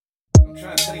I'm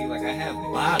trying to tell you, like, I have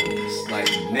bottles, like,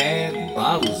 mad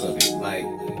bottles of it, like,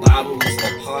 bottles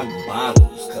upon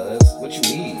bottles, cuz, what you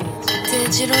need?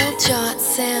 Digital Jot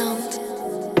Sound.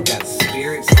 Got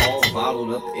spirits all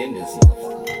bottled up in this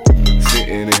motherfucker.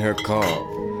 Sitting in her car,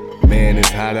 man, it's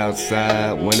hot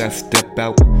outside. When I step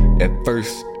out, at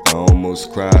first I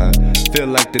almost cried. Feel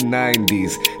like the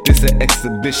 90s, this an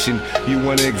exhibition. You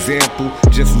want an example?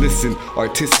 Just listen.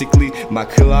 Artistically, my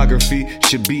calligraphy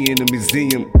should be in a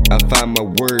museum. I find my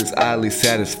words oddly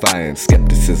satisfying.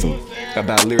 Skepticism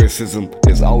about lyricism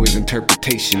is always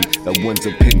interpretation of one's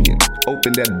opinion.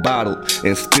 Open that bottle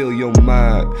and spill your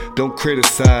mind. Don't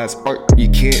criticize art you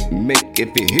can't make.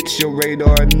 If it hits your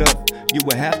radar enough, you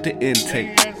will have to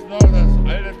intake.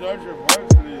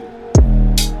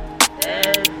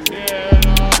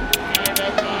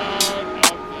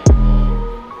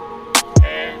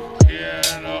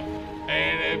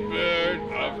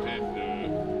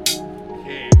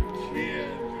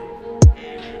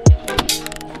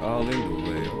 All in the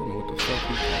way, I don't know what the fuck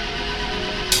we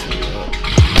talking.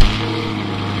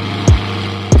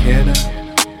 Can I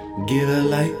get a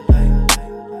light?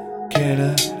 Can I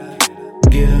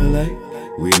get a light?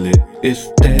 We lit, it's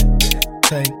that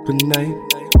type of night.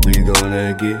 We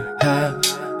gonna get high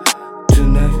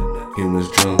tonight. Humans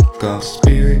drunk off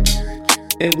spirit,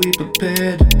 and we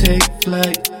prepared to take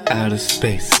flight. Out of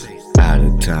space, out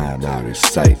of time, out of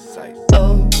sight.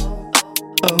 Oh,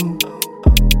 oh,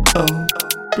 oh.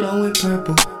 Blowing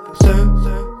purple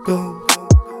circle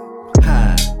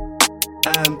high.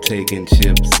 I'm taking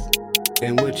chips,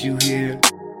 and what you hear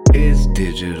is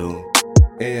digital.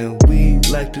 And we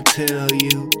like to tell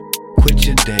you, quit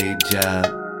your day job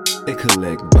and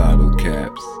collect bottle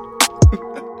caps.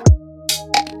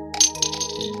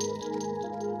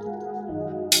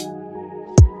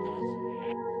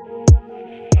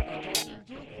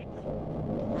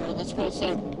 Alright, let's go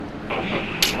outside.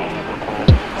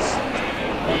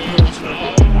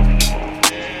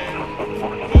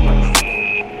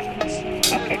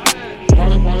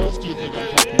 Why else do you think I'm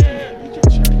talking to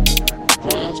you?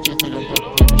 Why else do you think I'm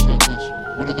talking to you besides this?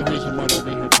 What are the reasons why I've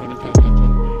been here trying to pay attention?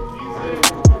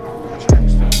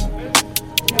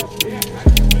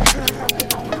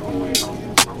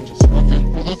 Okay,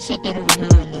 well let's set that over here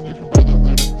and then you can buy that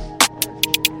later.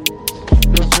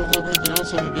 You guys don't have anything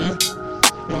else on your day?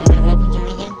 You don't have any weapons or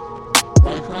anything? Why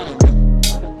are you crying, man?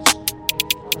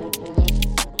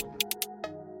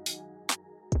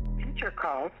 Future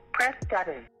calls, press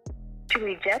 7. To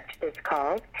reject this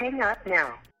call, hang up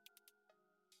now.